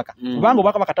ag'obwakabaka kubanga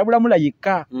obwakabaka tabulamula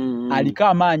yekka aliko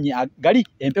amaanyi gali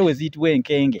empewo ziyitibwa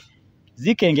enkenge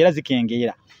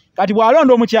zikengeera kati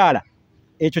bw'alonda omukyala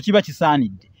ekyo kiba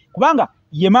kisaanidde kubanga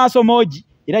ye maaso moogi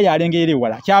era yalengerera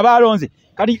ewala kyaba alonze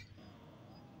kati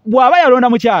bw'aba yalonda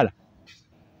mukyala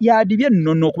yadibye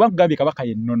ennono okuba nkugambye kabaka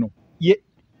yennono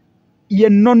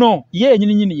yennono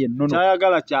yennyininyini yennono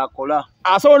kyayagala kyakola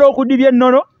asobola okudibya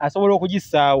ennono asobola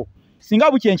okugissaawo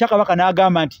singa bukyenkya kabaka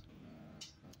n'agamba nti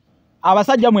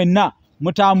abasajja mwenna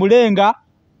mutambulenga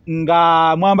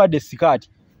nga mwambadde sikaati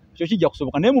ekyo kijja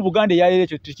kusoboka naye mu Buganda eyaleero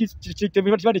ekyo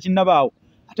kiba tekinnabaawo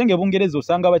ate ng'Ebungereza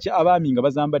osanga abaami nga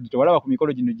bazambadde tewalaba ku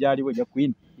mikolo gino gyaliwo egya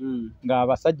Queen nga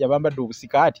abasajja bambadde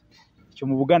obusikaati ekyo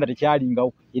mu Buganda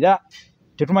tekyalingawo era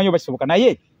tetumanyi oba kisoboka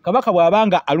naye kabaka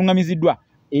bw'abanga alungamiziddwa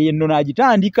ennono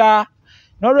agitandika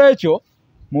n'olwekyo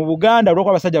mu Buganda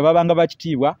olw'okuba abasajja babanga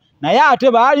bakitiibwa naye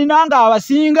ate baalinanga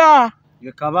abasinga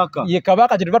ye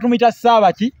kabaka kye batumuyita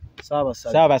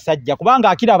Ssaabasajja kubanga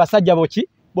akira abasajja boki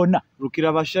bonna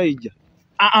Lukira Bashayija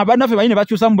bannaffe bayine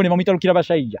bakyusamu bone bamuyita Lukira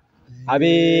Bashayija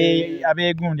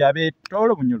abeegundi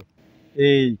abeetoolo bunyolo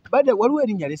badde waliwo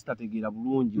erinnya lesitategeera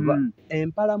bulungi oba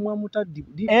empalamwa mutaddi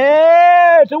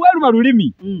teweeruma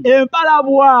lulimi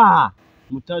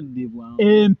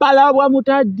empalabwa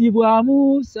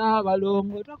mutaddibwamu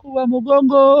Ssaabalongo takuba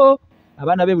mugongo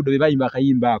abaana b'ebuddo be bayimba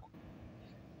akayimba ako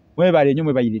mwebale nnyo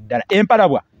mwebayire ddala.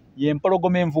 Empalabwa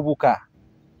y'empologoma envubuka.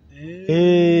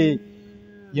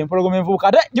 Y'empologoma envubuka.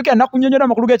 Ate jjukira nakunnyonnyola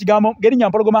amakulu g'ekigambo g'erinnya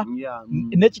mpologoma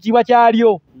n'ekitiibwa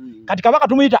kyalyo. Kati Kabaka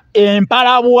tumuyita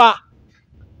empalabwa.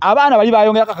 Abaana bali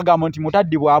bayongerako akagambo nti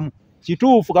mutaddibwamu.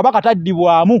 Kituufu Kabaka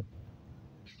taddibwamu.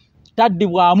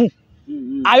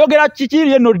 Ayogera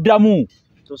kikiri yenno ddamu.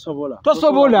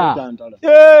 Tosobola.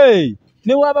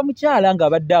 Ne waba mukyala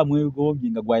ng'abadde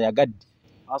amwegombye nga gwayagadde.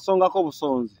 Asongako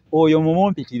busonzi. Oyo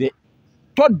mumumpitire.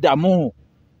 Toddamu.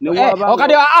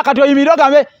 Kati oyimirire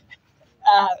ogambe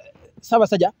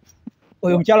Ssaabasajja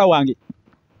oyo mukyala wange.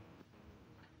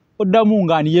 Oddamu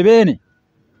ng'ani ye Beene.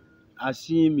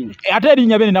 Asiimye. Ate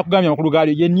erinnya Beene nakugambye amakulu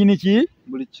gaalyo ye nnyini ki?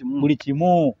 Buli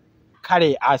kimu.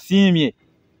 Kale asiimye.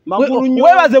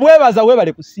 Weebaza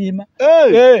weebale kusiima.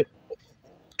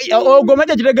 Ogwo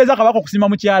majja kitegeeza Kabaka okusiima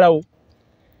mukyala wo.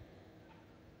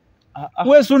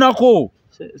 Weesunako.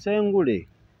 Sengule.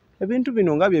 Ebintu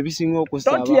bino nga bye bisinga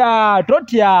okusaba.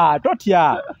 Totya.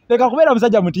 Leka kubeera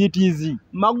musajja mutiitiizi.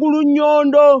 Magulu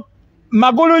nnyondo.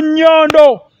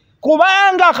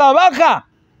 Kubanga Kabaka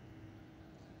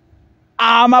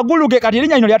amagulu ge kati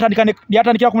erinnya lino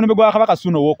lyatandikira ku mulembe gwa Kabaka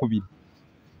Ssuuna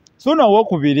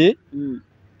owookubiri.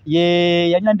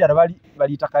 Ye yalina ndala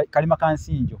baliyita kalima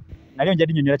kansinjo. Nalyo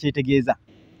njadi nnyonnyola kyetegeeza.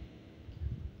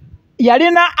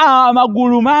 Yalina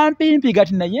amagulu mampimpi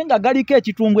gati naye nga galiko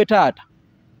ekitumbwe taata.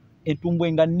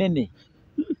 Entumbwe nga nnene.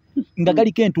 Nga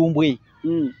galiko entumbwe.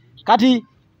 Kati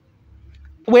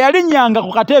bwe yalinnyanga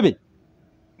ku katebe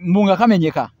mbunga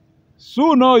kamenyeka.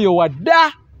 Ssuuna oyo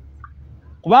wadda.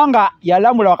 Kubanga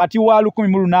yalamula wakati wa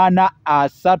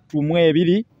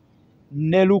 1832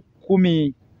 ne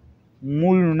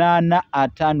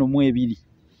 1852.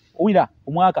 Owulira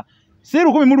omwaka si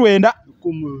 1900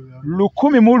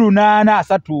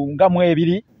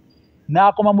 1832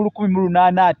 n'akoma mu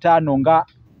 1855 nga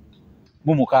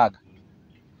mu mukaaga.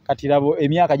 Kati labo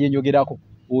emyaka gye njogerako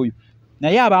oyo.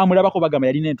 Naye abaamulabako bagamba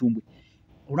yalina entumbwe.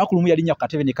 Olunaku lumu yalinnya ku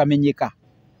katebe ne kamenyeka.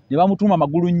 Ne bamutuuma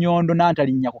magulu nnyondo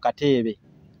n'antalinnya ku katebe.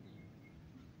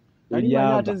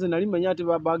 Nali manya ate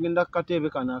bagenda ku katebe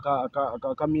kana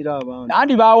akamira abantu.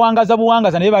 Nandi bawangaza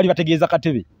buwangaza naye baali bategeeza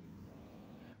katebe.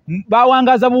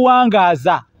 Bawangaza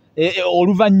buwangaza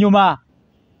oluvannyuma.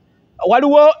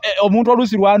 Waliwo omuntu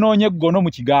oluusi lwanoonye eggono mu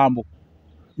kigambo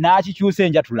n'akikyusa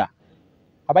enjatula.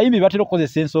 Abayimbi batera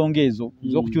okukozesa ensonga ezo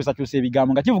z'okukyusakyusa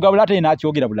ebigambo nga kivuga bula ate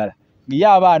n'akyogera bulala. Ye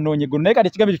aba anoonye eggono naye kati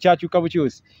ekigambo ekyo kyakyuka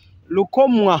bukyusi.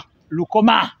 Lukoma.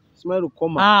 Simanyi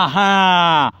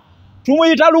lukoma.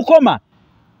 Tumuyita lukoma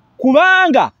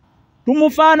kubanga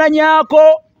tumufaananyako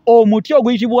omuti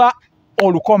oguyitibwa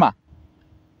olukoma.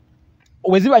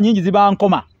 Weziba nnyingi ziba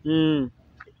nkoma.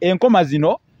 Enkoma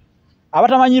zino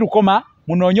abatamanyi lukoma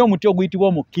munoonye omuti oguyitibwa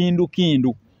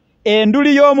omukindukindu.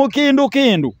 Enduli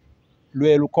y'omukindukindu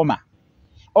lwe lukoma.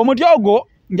 Omuti ogwo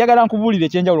njagala nkubuulire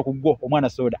ekyenjawulo ku gwo omwana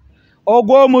soda.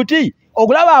 Ogwo omuti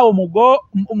ogulaba awo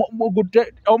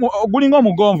ogulinga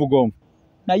omugonvugonvu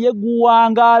naye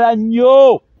guwangaala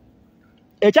nnyo.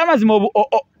 Ekyamazima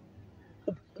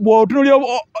bw'otunulya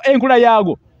enkula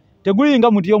yaago tegulinga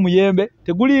omuti omuyembe,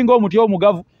 tegulinga omuti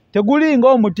omugavu, tegulinga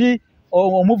omuti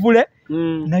omuvule.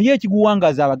 Naye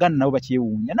ekiguwangaza Abaganda nabo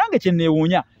bakyewuunya. Nange kye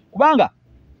neewuunya kubanga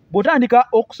bw'otandika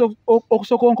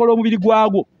okusokonkola omubiri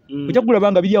gwagwo ojja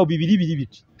kulaba nga biri awo bibiri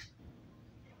biti.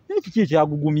 Kiki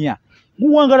ekyagugumya?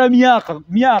 Guwangala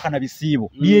myaka na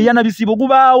bisiibo. Byeya na bisiibo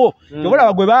gubaawo.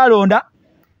 Olaba gwe baalonda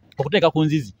okuteeka ku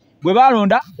nzizi. Gwe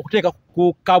baalonda okuteeka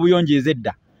ku kabuyonjo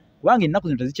ezedda. Kubanga ennaku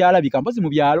zino tezikyalabika mpozi mu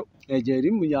byalo.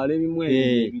 Eri mu byalo ebimwe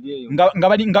nga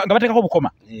bateekako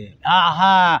obukoma.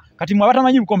 Kati mwe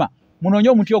abatamanyi bukoma munoonye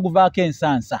omuti oguvaako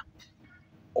ensansa.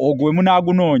 Ogwo we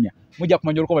munaagunoonya mujja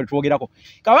kumanya olukoma lutwogerako.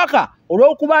 Kabaka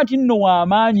olw'okuba nti nno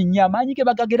w'amaanyi nnyo amaanyi ge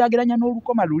bagageraageranya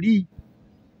n'olukoma luli.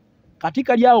 Kati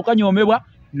kali awo kanyoomebwa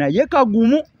naye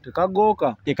kagumu.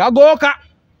 Tekagooka.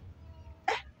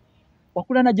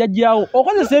 Wakula na jjajjaawo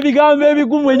okozesa ebigambo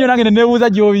ebigumu ennyo nange ne neebuuza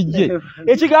gy'obijje.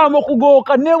 Ekigambo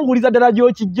kugooka neebuuliza ddala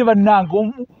gy'okijje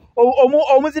bannange.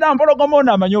 Omuzira mpologoma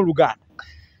ono amanyi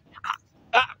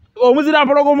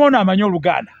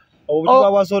Oluganda.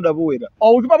 Obucupa bwa soda buwera.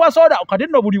 Obucupa bwa soda kati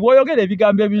nno buli bw'oyogera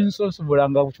ebigambo ebinsosobola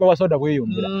nga obucupa bwa soda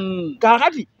bweyongera.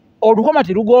 Kaakati olukoma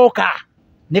terugooka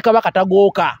ne Kabaka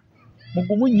tagooka.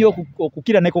 Mugumu nnyo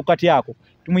okukira ne ku kati ako.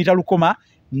 Tumuyita lukoma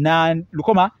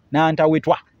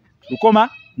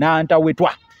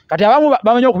n'antawetwa. Kati abamu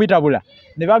bamanyi okubitabula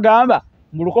ne bagamba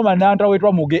mu lukoma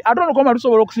n'antawetwa muge. Ate olukoma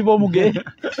lusobola okusiba omuge.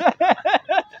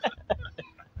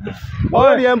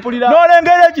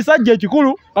 N'olengera ekisajja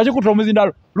ekikulu nga kikuta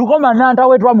omuzindalo lukoma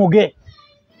n'antawetwa muge.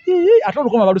 ate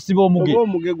olukoma balusiba omuge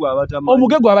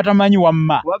omugego abatamanyi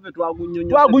wamma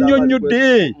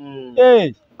twagunnyonnyodde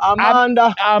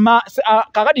amanda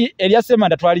kakati erya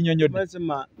semanda twalinyonnyodde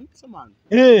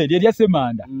erya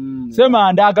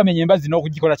semanda agamenya embazi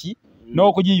n'okugikola ki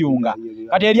n'okugiyunga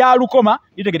kati erya lukoma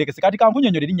litegerekese kati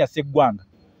kankunyonnyole linnya Sseggwanga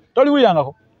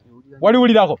toliwulirangako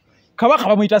waliwulirako Kabaka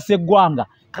bamuyita Sseggwanga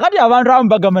kakati abantu abamu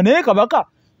bagamba naye Kabaka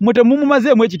mwe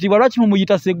temumumazeemu ekitiibwa lwaki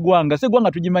mumuyita Sseggwanga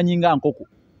tugimanyi nga nkoko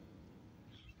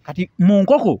kati mu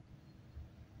nkoko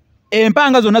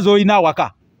empanga zonna z'olina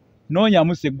awaka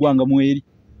noonyamu Sseggwanga mweri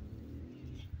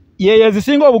ye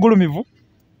ezisinga obugulumivu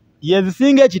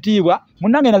yezisinga ekitiibwa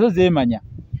munnange nazo zeemanya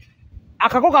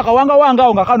akakoko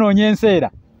akawangawangaawo nga kanoonya enseera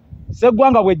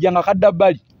Sseggwanga bwejja nga kadda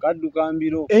bbali kadduka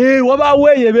mbiro wabaawo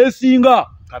eyo beesinga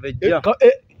kabejja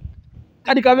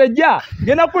kati kabejja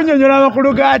ngenda kunnyonnyola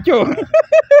amakulu gaakyo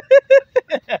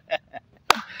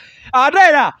ate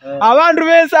era abantu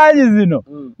b'ensangi zino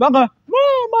banga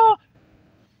maama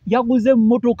yaguze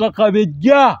emmotoka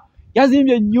kabejja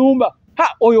yazimbye ennyumba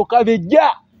oyo kabejja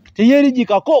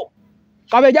teyeerigikako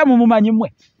kabejja mumumanyi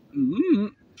mmwe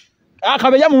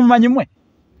kabejja mumumanyi mmwe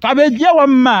kabejja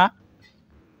wamma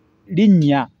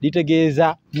linnya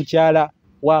litegeeza mukyala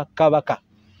wa Kabaka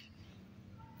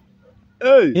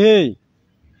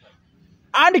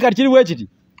andi kati kiri bwe kiti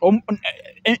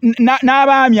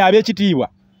n'abaami ab'ekitiibwa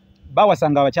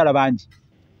bawasanga abakyala bangi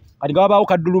kati nga wabaawo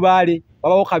Kaddulubaale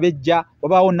wabaawo Kabejja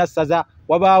wabaawo Nassaza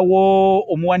wabaawo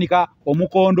Omuwanika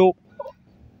Omukondo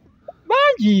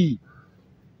bangi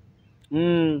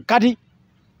kati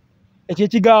ekyo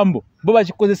ekigambo bo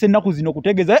bakikozesa ennaku zino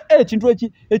okutegeeza ekintu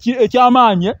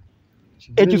ekyamaanyi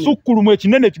ekisukkulumu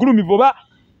ekinene ekigulumivu oba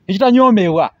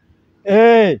ekitanyoomeebwa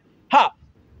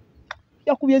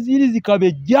yakubye ziyirizi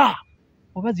Kabejja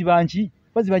oba zibanki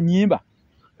oba ziba nnyimba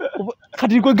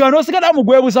kati gwe gano osigala mu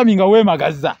gwebusami nga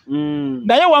weemagaza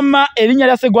naye wamma erinnya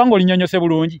lya Sseggwanga olinnyonnyose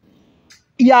bulungi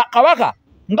ya Kabaka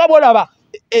nga bw'olaba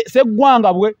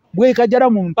Sseggwanga bwekajjala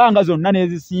mu mpanga zonna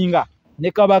n'ezisinga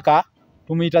ne Kabaka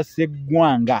tumuyita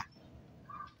Sseggwanga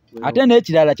ate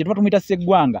n'ekirala kye tuba tumuyita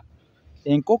Sseggwanga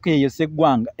enkoko eyo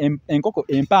Sseggwanga enkoko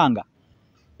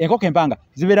empanga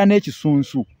zibeera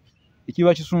n'ekisunsu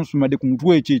ekiba kisunsumadde ku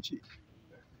mutwe ekiki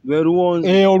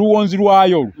oluwonzi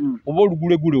lwayo oba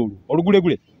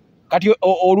olugulegule kati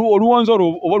oluwonzi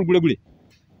olwo oba olugulegule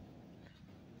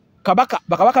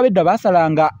bakabaka bedda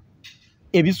basalanga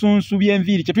ebisunsu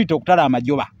by'enviiri kye tuyita okutala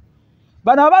amajoba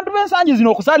bano abantu b'ensangi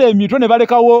zino okusala emitwe ne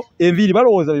balekawo enviiri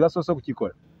balowooza bye basoose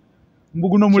kukikola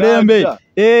mbuguno mulembe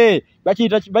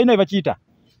balina bye bakiyita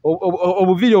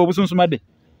obuviiri obusunsumadde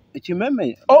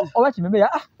ekimeme oba kimeme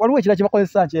waliwo ekira kye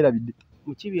bakozesa nkyerabidde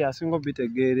mukibi asinga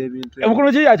obitegeera ebintu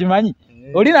omukulu kibi akimanyi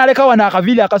oli n'aleka wano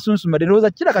akaviiri akasunsumadde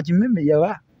ndowooza kira kakimeme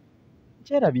yawa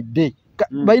kyerabidde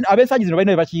ab'ensangi zino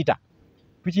balina bye bakiyita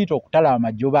tukiyita okutala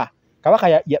amajoba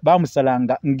Kabaka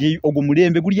bamusalanga ogwo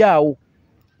mulembe guli awo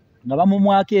nga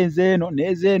bamumwako enzeeno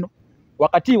n'ezeeno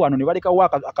wakati wano ne balekawo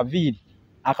akaviiri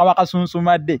akaba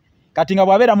kasunsumadde kati nga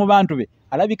bw'abeera mu bantu be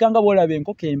alabika nga bw'olaba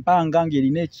enkoko empanga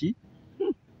ng'erina eki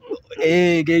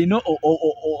ng'erina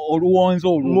oluwonzi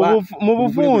oluba mu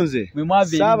bufunze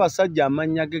Ssaabasajja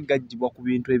amannya ge gaggyibwa ku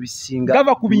bintu ebisinga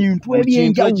gava ku bintu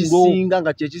ebyenjawulo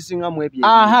nga kye kisingamu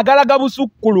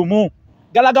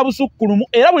galaga busukkulumu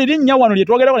era buli linnya wano lye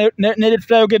twogerako ne lye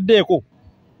tutayogeddeeko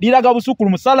liraga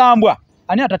busukkulumu Salambwa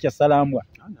ani atatya Salambwa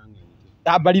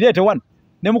balireete wano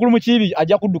ne mukulu mukibi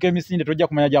ajja kudduka emisinde tojja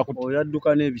kumanya gyakudduka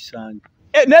oyadduka n'ebisaanyi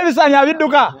n'ebisaanyi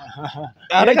abidduka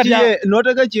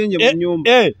n'oteka ekyenje mu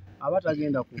nnyumba aba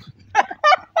tagenda ku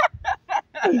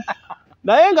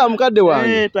naye nga mukadde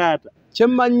wange taata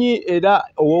kyemmanyi era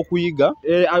ow'okuyiga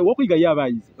ye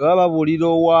abayizi baba babuulira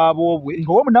owaabwe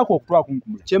ng'omunaku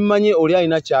okutwakunkumula kyemmanyi oli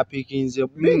alina kyapiikinze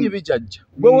bingi bijajja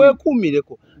gwe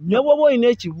weekuumireko ne bw'oba olina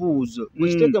ekibuuzo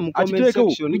mukitege mu comment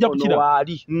section ono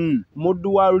waali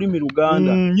muddu wa lulimi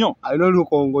Luganda nnyo alina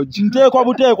olukongoji nteekwa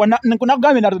buteekwa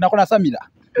nakugambye nako nasamira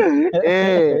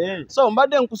so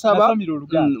mbadde nkusaba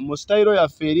mu sitayiro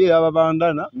yaffe eri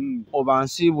ey'ababandana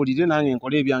obansiibulire nange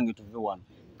nkole ebyange tuve wano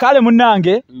kale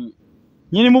munnange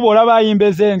nyinimu bw'olaba ayimba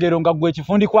engero nga gwe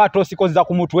ekifundi kwata osikoza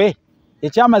ku mutwe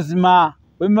ekyamazima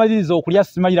bwe bimaliriza okulya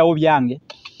simalirawo byange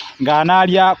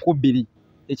ng'anaalya ku bbiri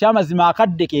ekyamazima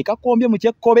akadde ke kakombye mu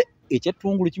kyekkobe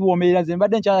ekyettungulu kiwoomerera nze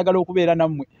mbadde nkyayagala okubeera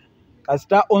nammwe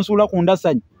kasita onsuula ku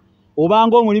ndasanyi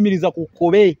obanga omulimiriza ku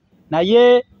kkobe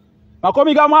naye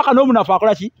makomi ga mwaka n'omunafu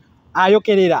akola ki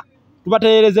ayokerera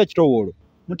tubatereereza ekitowoolo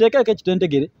muteekeeko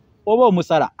ekitentegere oba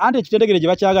omusala anti ekitentegere gye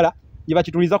bakyagala gye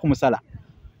bakituliza ku musala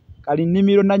kali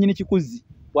nnimiro nannyini kikuzi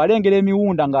bw'alengera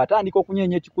emiwunda ng'atandika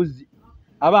okunyeenya ekikuzi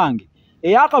abange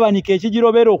eyakabanika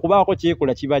ekigirobera okubaako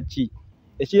kyekola kiba ki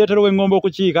ekireetera engombe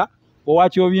okukiika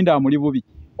owakyobinda muli bubi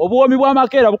obwomi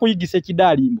bw'amakeera bukuyigisa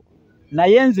ekidaalimbo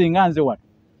naye nze nga nze wano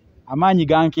amaanyi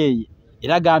gankeeye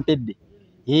era gampedde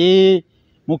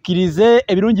mukkirize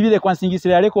ebirungi bire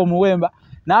kwansingisira yaleka omuwemba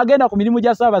n'agenda ku mirimu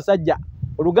gya Ssaabasajja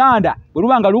oluganda bwe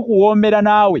luba nga lukuwoomera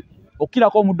naawe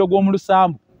okkirako omuddo gw'omu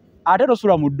lusambu ate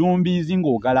tosula mu ddumbiizi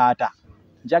ng'ogalaata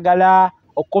njagala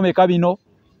okukomeka bino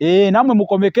nammwe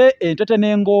mukomeke entete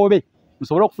n'engoobe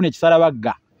musobole okufuna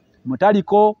ekisalabagga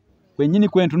mutaliko kwennyini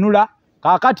kwentunula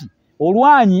kaakati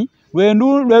olwanyi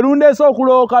lwe lundeese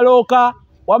okulookalooka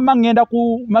wamma ŋŋenda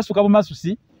ku masuka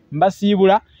bumasusi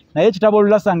mbasiibula naye ekitabo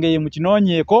olulasange ye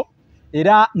mukinoonyeeko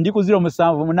era ndi ku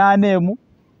 078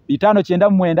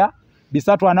 599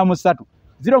 343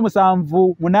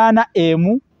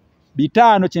 078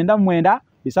 599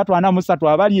 343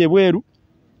 abali ebweru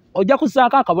ojja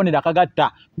kusaako akabonero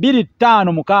akagatta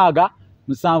 25 6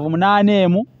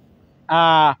 78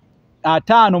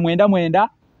 599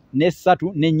 3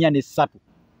 4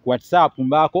 WhatsApp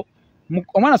mbaako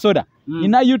omwana soda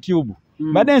nina YouTube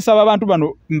mbadde nsaba abantu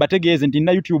bano mbategeeze nti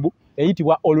nina YouTube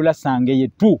eyitibwa Olulasange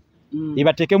yetu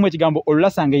ebatekemu ekigambo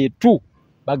Olulasange yetu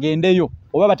bagendeyo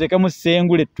oba batekemu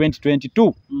Sengule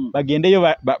 2022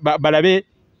 bagendeyo balabe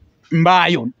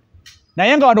mbaayo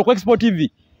naye nga wano ku Expo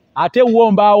TV ate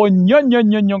wombaawo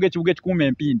nnyo ng'ekibuga ekikuuma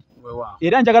empindi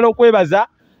era njagala okwebaza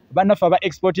bannaffe aba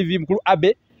Expo TV mukulu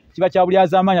Abe kiba kya buli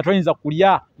azaamaanya toyinza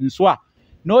kulya nswa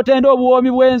n'otenda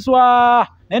obuwoomi bw'enswa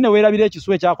naye ne weerabira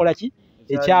ekiswa ekyakola ki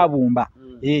ekyabumba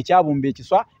ekyabumba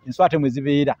ekiswa enswa ate mwe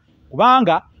zibeera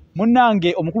kubanga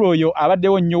munnange omukulu oyo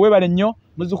abaddewo nnyo weebale nnyo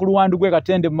muzzukulu wandu gwe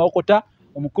Katende mu Mawokota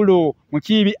omukulu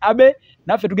Mukiibi Abe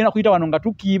naffe tugenda kuyita wano nga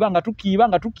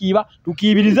tukiiba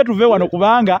tukiibirize tuve wano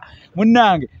kubanga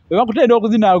munnange bwe bakutenda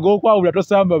okuzinaaga okwawula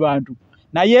tosamba bantu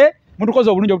naye mutukoze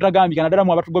obulungi obutagambika naddala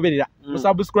mu abatugoberera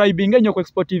musubscribing ennyo ku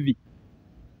Expo TV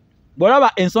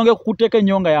bw'olaba ensonga ekukutteko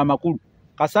ennyonga y'amakulu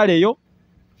kasaleyo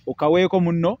okaweeko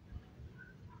munno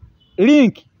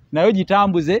link nayo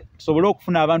gitambuze tusobole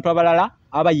okufuna abantu abalala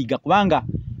abayiga kubanga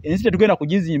ensi tetugenda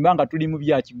kugizimba nga tuli mu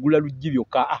bya kigula lujji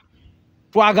byokka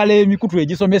twagala emikutu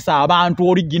egisomesa abantu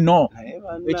original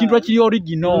ekintu ekiri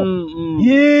original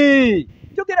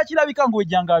njogera kirabika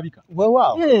ng'ojjangabika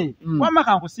wamma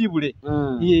kankusiibule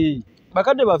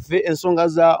bakadde baffe ensonga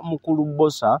za mukulu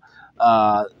Bosa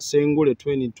Sengule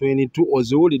 2022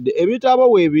 oziwulidde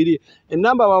ebitabo weebiri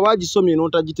ennamba baba bagisomye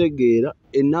n'otagitegeera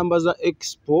ennamba za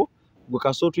Expo gwe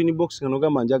kasootwini box ngano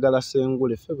gamba njagala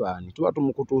Sengule ffe baani tuba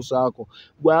tumukutuusaako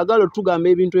bw'ayagala tugamba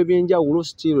ebintu ebyenjawulo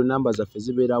still ennamba zaffe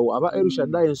zibeerawo aba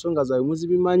Erushadai ensonga zaabwe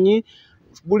muzibimanyi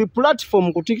buli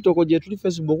platform ku TikTok gye tuli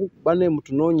Facebook bane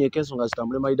mutunoonyeeko ensonga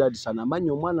zitambule maidadi sana amanyi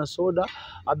omwana soda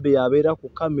Abe yabeera ku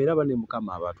kamera bane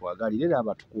mukama abatwagalire era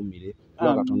abatukuumire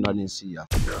lwa Katonda n'ensi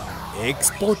yaffe.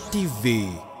 Expo TV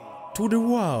to the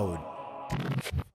world.